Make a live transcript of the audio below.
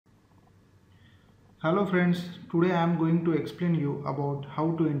Hello friends, today I am going to explain you about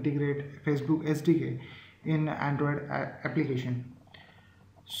how to integrate Facebook SDK in Android application.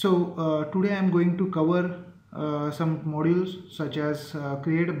 Today I am going to cover some modules such as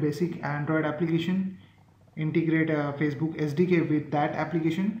create a basic Android application, integrate a Facebook SDK with that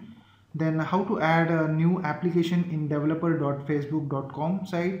application, then how to add a new application in developer.facebook.com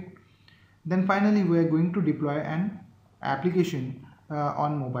site. Then finally we are going to deploy an application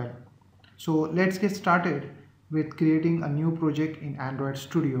on mobile. So let's get started with creating a new project in Android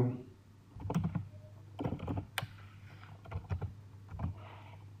Studio.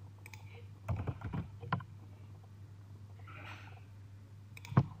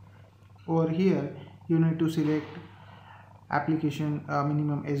 Over here you need to select application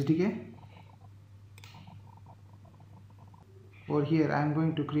minimum SDK. Over here I am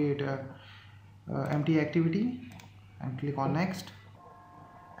going to create a empty activity and click on next.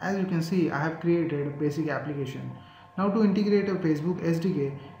 As you can see, I have created a basic application. Now to integrate a Facebook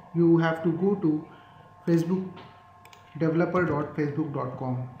SDK, you have to go to Facebook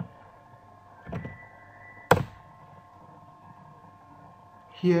developer.facebook.com.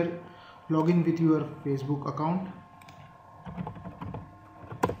 Here log in with your Facebook account.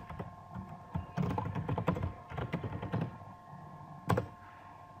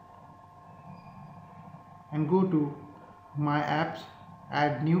 And go to My Apps,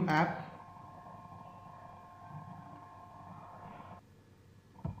 add new app.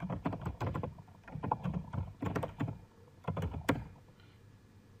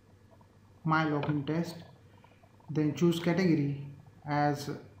 My login test. Then choose category as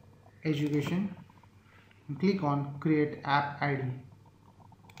education and click on create app ID.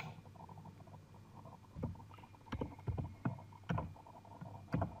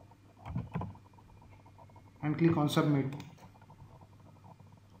 And click on submit.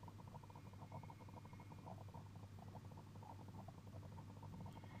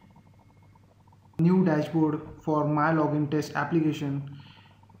 New dashboard for my login test application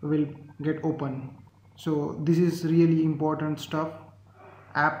will get open. So this is really important stuff,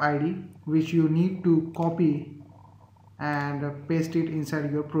 app ID, which you need to copy and paste it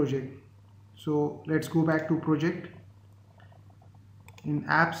inside your project. So let's go back to project. In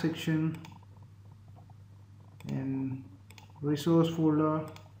app section, in resource folder,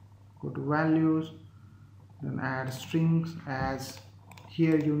 go to values, then add strings. As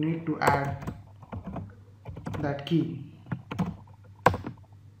here you need to add that key.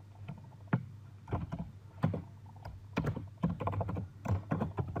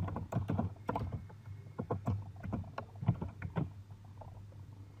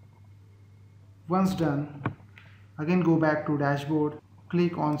 Once done, again go back to dashboard,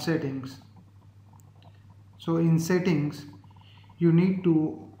 click on settings. So in settings you need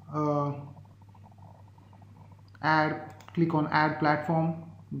to click on add platform,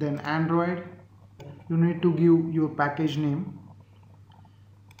 then Android. You need to give your package name.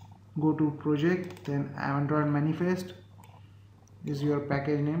 Go to project, then Android manifest is your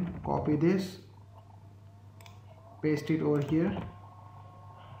package name. Copy this, paste it over here,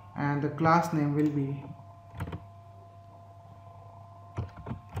 and the class name will be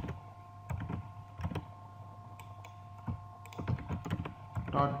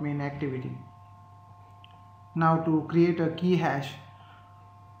 .main activity. Now to create a key hash,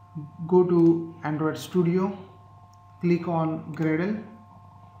 go to Android Studio, click on Gradle,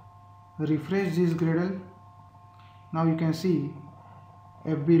 refresh this Gradle. Now you can see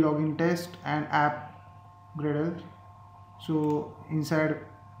FB login test and app Gradle. So inside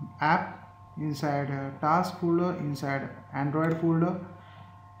app, inside task folder, inside Android folder,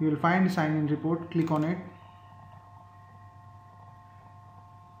 you will find sign in report. Click on it.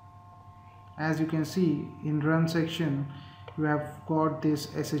 As you can see in run section you have got this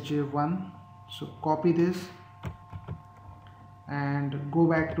SHA1. So copy this and go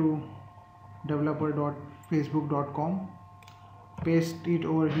back to developer.facebook.com, paste it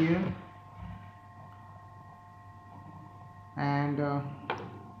over here and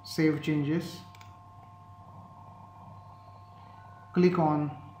save changes. Click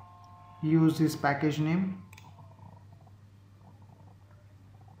on use this package name.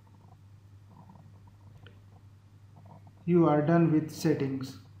 You are done with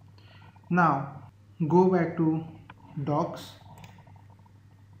settings. Now go back to docs,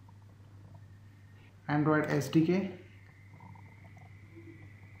 Android SDK,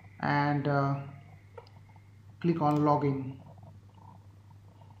 and click on login.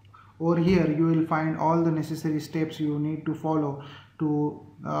 Over here you will find all the necessary steps you need to follow to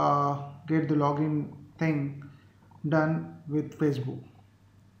get the login thing done with Facebook.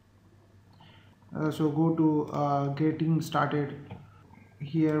 So go to getting started.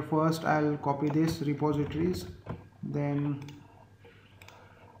 Here first I'll copy this repositories, then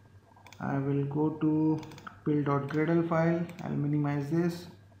I will go to build.gradle file. I'll minimize this.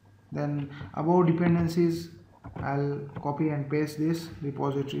 Then above dependencies, I'll copy and paste this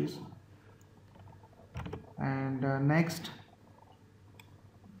repositories. And next,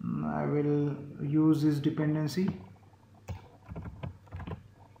 I will use this dependency.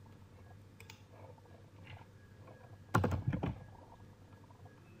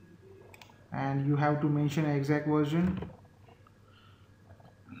 And you have to mention an exact version.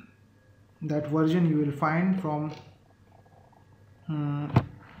 That version you will find from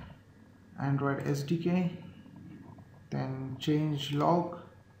Android SDK. Then change log.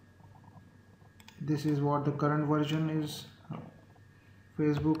 This is what the current version is.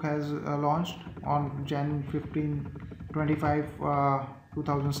 Facebook has launched on Jan 15 25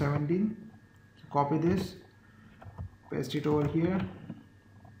 2017. So copy this, paste it over here,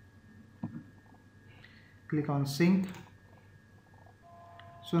 click on sync.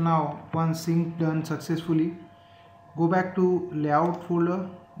 So now once sync done successfully, go back to layout folder.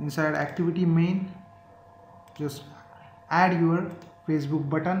 Inside activity main, just add your Facebook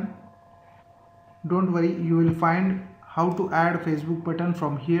button. Don't worry, you will find how to add Facebook button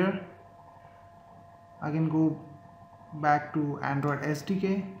from here. Again, go back to Android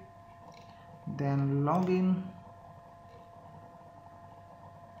SDK, then login,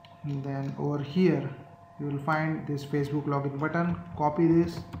 and then over here you will find this Facebook login button. Copy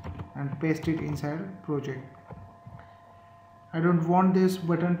this and paste it inside project. I don't want this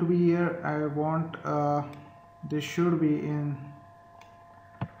button to be here. I want this should be in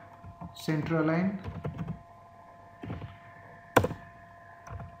center line.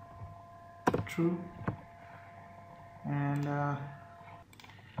 True.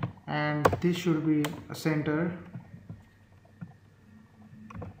 And this should be a center.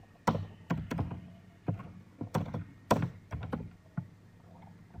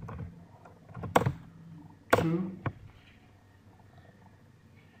 True.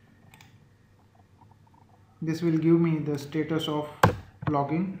 This will give me the status of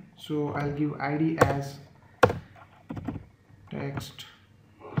login. So I'll give ID as text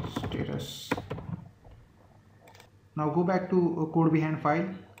status. Now go back to a code behind file.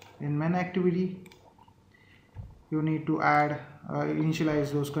 In main activity, you need to add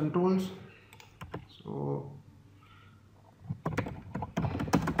initialize those controls. So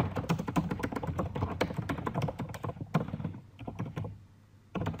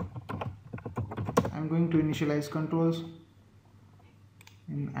I'm going to initialize controls.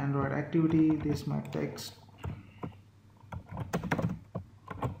 In Android activity, this my text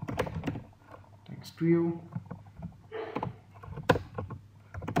view,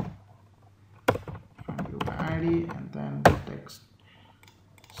 ID and then text.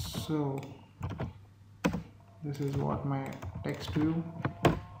 So this is what my text view,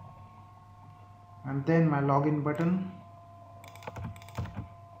 and then my login button.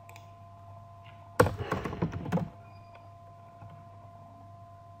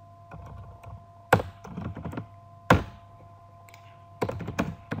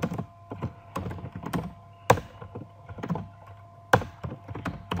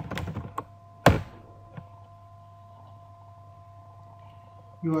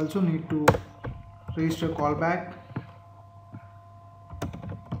 You also need to register callback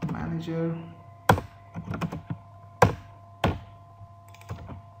manager,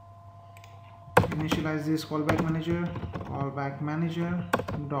 initialize this callback manager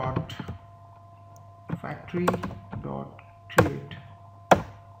dot factory dot create.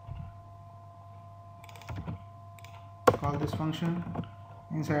 Call this function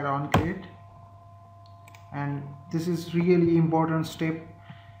inside on create, and this is really important step.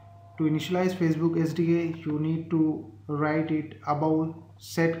 To initialize Facebook SDK, you need to write it above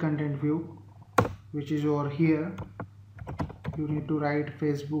set content view, which is over here. You need to write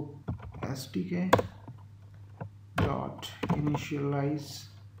Facebook SDK dot initialize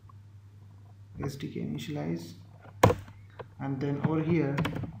SDK initialize, and then over here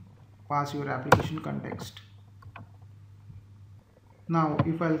pass your application context. Now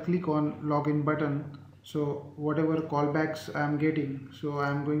if I'll click on login button, so whatever callbacks I am getting, so I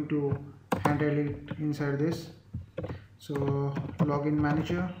am going to handle it inside this. So login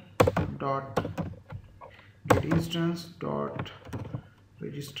manager dot get instance dot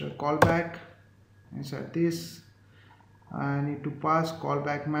register callback. Inside this I need to pass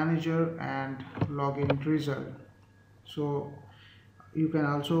callback manager and login result. So you can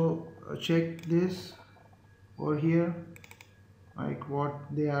also check this over here, like what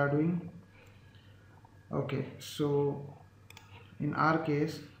they are doing. Okay, so in our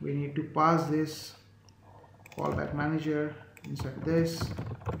case we need to pass this callback manager inside this,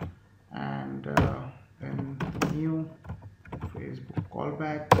 and then new Facebook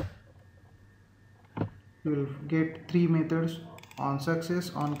callback. You will get three methods: on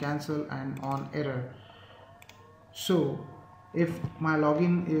success, on cancel, and on error. So if my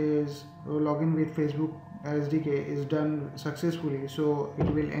login with Facebook SDK is done successfully, so it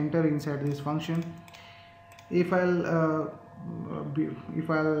will enter inside this function. If I'll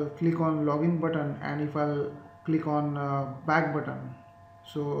click on login button, and if I'll click on back button,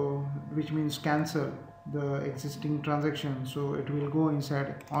 so which means cancel the existing transaction, so it will go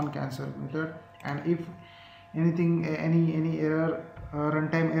inside on cancel method. And if any error,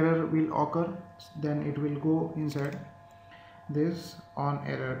 runtime error will occur, then it will go inside this on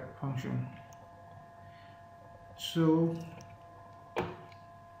error function. So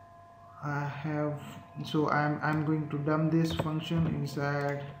I'm going to dump this function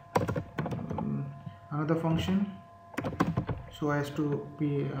inside another function, so as to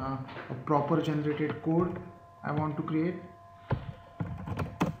be a proper generated code I want to create.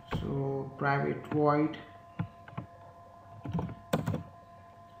 So private void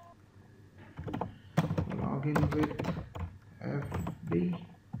login with FB,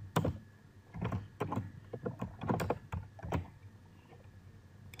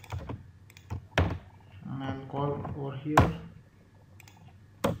 and I'll call over here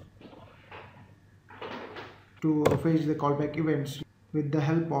to fetch the callback events with the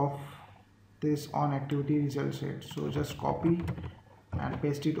help of this on activity result set. So just copy and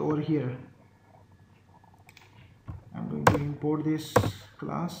paste it over here. I'm going to import this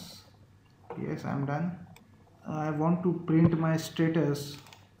class. Yes, I'm done. I want to print my status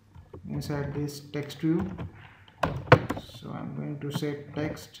inside this text view, so I'm going to set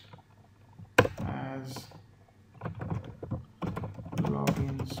text as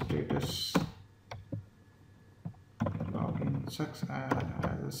login status, login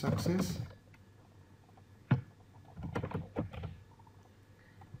as a success,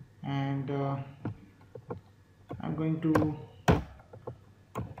 and I'm going to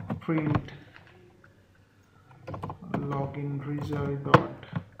print login result dot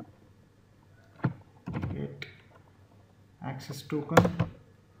get access token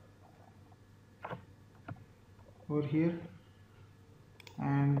over here,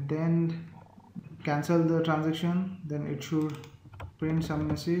 and then cancel the transaction. Then it should print some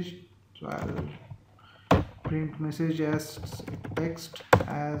message, so I'll print message as text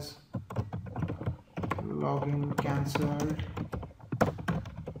as login cancelled.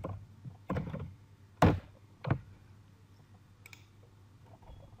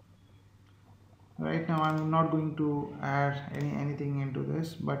 Right now I'm not going to add anything into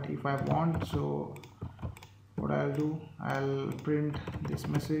this, but if I want, so what I'll do, I'll print this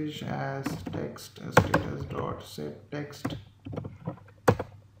message as text status dot set text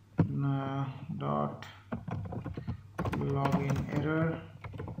dot login error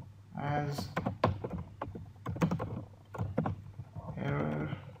as error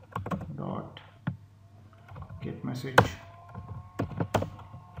dot get message.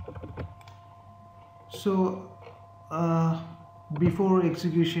 So before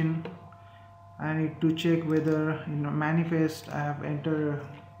execution, I need to check whether in manifest I have entered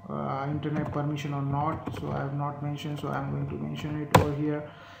internet permission or not. So I have not mentioned, so I'm going to mention it over here.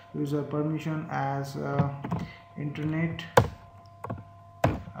 User permission as internet.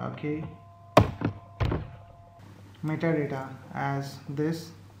 Okay, metadata as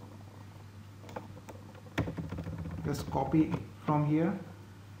this. Just copy from here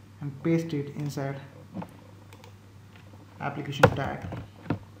and paste it inside application tag.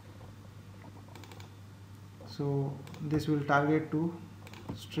 So this will target to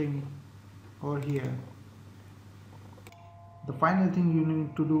string over here. The final thing you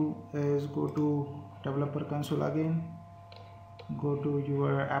need to do is go to developer console again, go to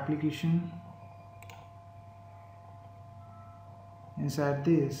your application. Inside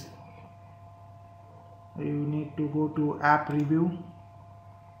this you need to go to app review,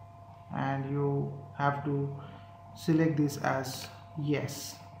 and you have to select this as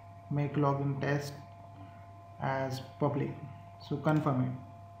yes, make login test as public, so confirm it.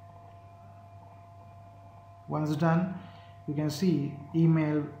 Once done, you can see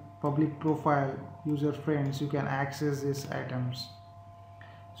email, public profile, user friends, you can access these items.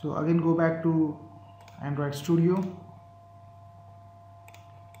 So again, go back to Android Studio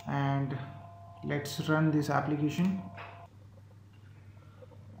and let's run this application.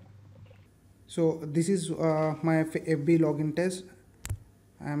 So this is my FB login test.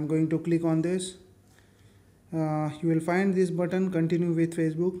 I am going to click on this, You will find this button, continue with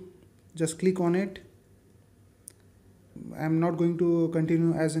Facebook. Just click on it. I'm not going to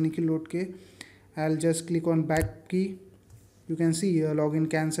continue as a Nikhil Lotke. I'll just click on back key. You can see a login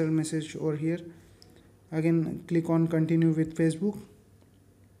cancel message over here. Again, click on continue with Facebook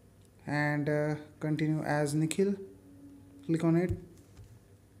and continue as Nikhil. Click on it.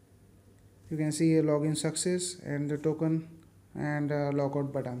 You can see a login success and the token and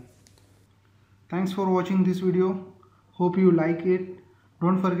logout button. Thanks for watching this video. Hope you like it.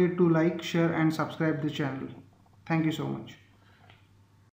 Don't forget to like, share and subscribe the channel. Thank you so much.